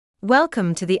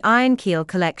Welcome to the Iron Keel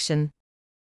collection.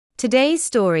 Today's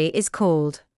story is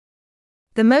called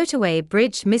The Motorway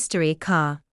Bridge Mystery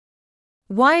Car.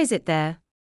 Why is it there?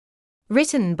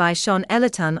 Written by Sean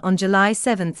Ellerton on July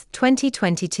 7,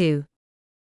 2022.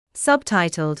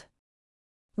 Subtitled,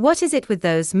 What is it with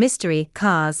those mystery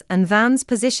cars and vans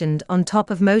positioned on top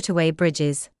of motorway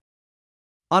bridges?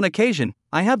 On occasion,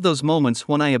 I have those moments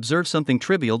when I observe something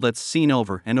trivial that's seen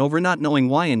over and over, not knowing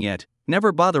why and yet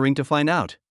never bothering to find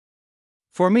out.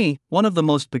 For me, one of the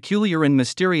most peculiar and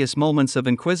mysterious moments of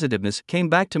inquisitiveness came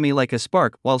back to me like a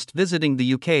spark whilst visiting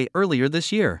the UK earlier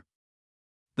this year.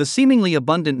 The seemingly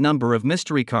abundant number of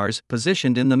mystery cars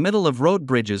positioned in the middle of road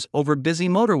bridges over busy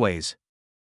motorways.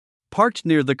 Parked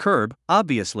near the curb,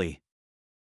 obviously.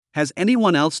 Has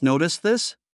anyone else noticed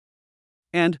this?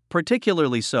 And,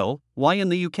 particularly so, why in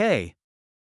the UK?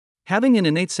 Having an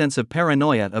innate sense of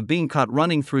paranoia of being caught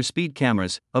running through speed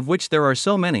cameras, of which there are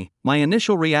so many, my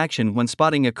initial reaction when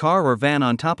spotting a car or van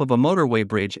on top of a motorway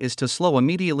bridge is to slow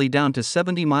immediately down to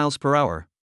 70 miles per hour.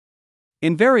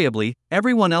 Invariably,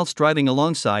 everyone else driving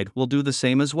alongside will do the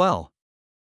same as well.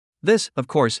 This, of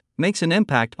course, makes an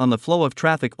impact on the flow of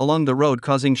traffic along the road,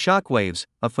 causing shock waves,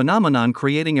 a phenomenon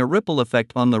creating a ripple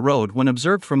effect on the road when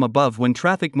observed from above when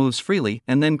traffic moves freely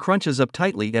and then crunches up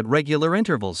tightly at regular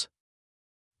intervals.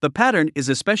 The pattern is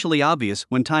especially obvious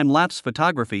when time-lapse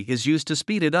photography is used to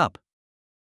speed it up.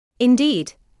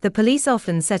 Indeed, the police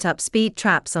often set up speed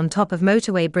traps on top of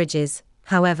motorway bridges.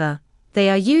 However,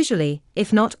 they are usually,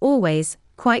 if not always,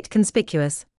 quite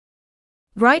conspicuous.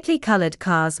 Brightly colored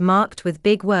cars marked with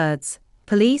big words,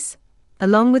 police,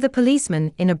 along with a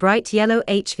policeman in a bright yellow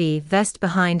HV vest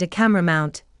behind a camera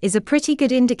mount, is a pretty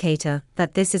good indicator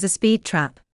that this is a speed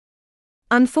trap.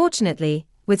 Unfortunately,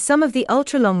 with some of the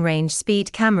ultra-long-range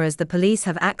speed cameras the police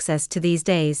have access to these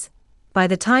days, by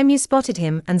the time you spotted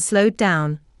him and slowed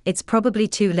down, it's probably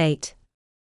too late.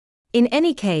 In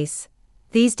any case,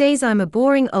 these days I'm a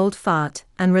boring old fart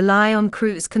and rely on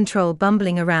cruise control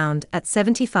bumbling around at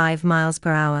 75 miles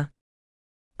per hour.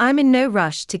 I'm in no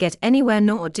rush to get anywhere,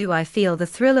 nor do I feel the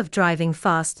thrill of driving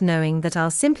fast knowing that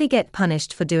I'll simply get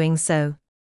punished for doing so.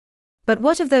 But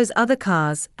what of those other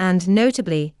cars, and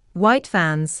notably, white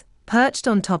vans, perched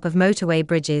on top of motorway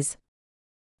bridges?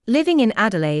 Living in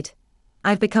Adelaide,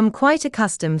 I've become quite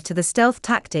accustomed to the stealth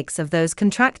tactics of those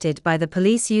contracted by the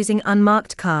police, using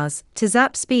unmarked cars to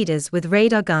zap speeders with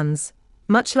radar guns,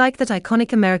 much like that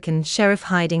iconic American sheriff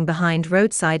hiding behind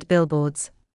roadside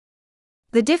billboards.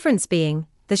 The difference being,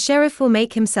 the sheriff will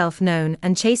make himself known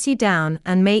and chase you down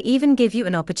and may even give you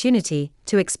an opportunity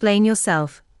to explain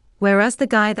yourself, whereas the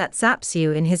guy that zaps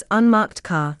you in his unmarked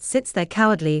car sits there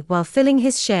cowardly while filling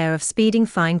his share of speeding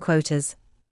fine quotas.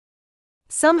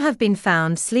 Some have been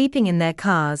found sleeping in their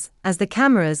cars, as the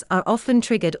cameras are often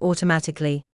triggered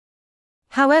automatically.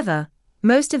 However,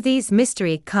 most of these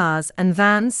mystery cars and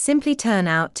vans simply turn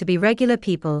out to be regular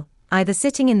people, either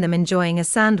sitting in them enjoying a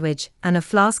sandwich and a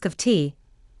flask of tea,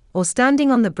 or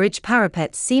standing on the bridge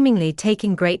parapet seemingly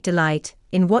taking great delight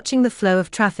in watching the flow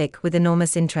of traffic with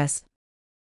enormous interest.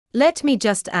 Let me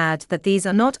just add that these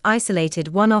are not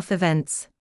isolated one-off events.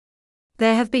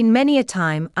 There have been many a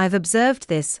time I've observed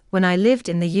this when I lived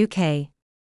in the UK.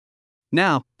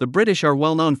 Now, the British are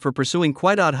well known for pursuing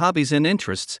quite odd hobbies and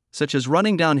interests, such as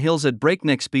running down hills at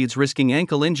breakneck speeds, risking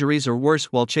ankle injuries or worse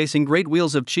while chasing great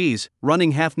wheels of cheese,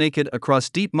 running half-naked across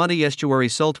deep muddy estuary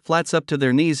salt flats up to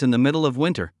their knees in the middle of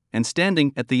winter, and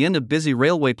standing at the end of busy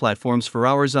railway platforms for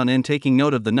hours on end, taking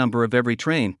note of the number of every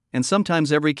train, and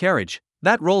sometimes every carriage,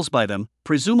 that rolls by them,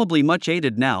 presumably much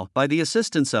aided now by the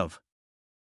assistance of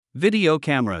video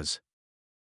cameras.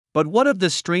 But what of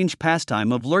this strange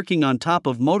pastime of lurking on top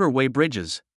of motorway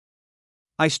bridges?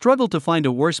 I struggle to find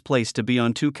a worse place to be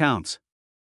on two counts.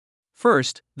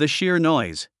 First, the sheer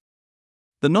noise.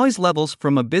 The noise levels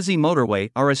from a busy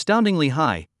motorway are astoundingly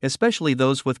high, especially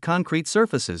those with concrete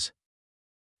surfaces.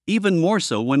 Even more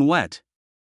so when wet.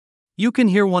 You can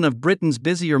hear one of Britain's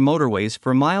busier motorways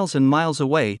for miles and miles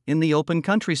away in the open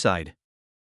countryside.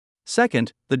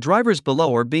 Second, the drivers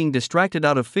below are being distracted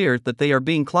out of fear that they are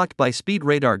being clocked by speed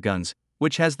radar guns,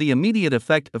 which has the immediate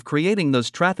effect of creating those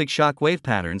traffic shock wave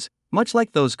patterns, much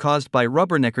like those caused by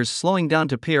rubberneckers slowing down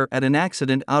to peer at an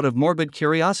accident out of morbid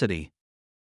curiosity.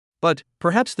 But,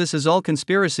 perhaps this is all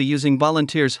conspiracy using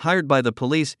volunteers hired by the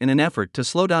police in an effort to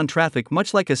slow down traffic,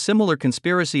 much like a similar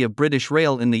conspiracy of British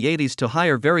Rail in the 80s to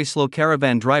hire very slow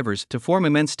caravan drivers to form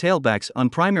immense tailbacks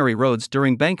on primary roads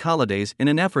during bank holidays in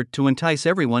an effort to entice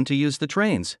everyone to use the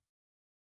trains.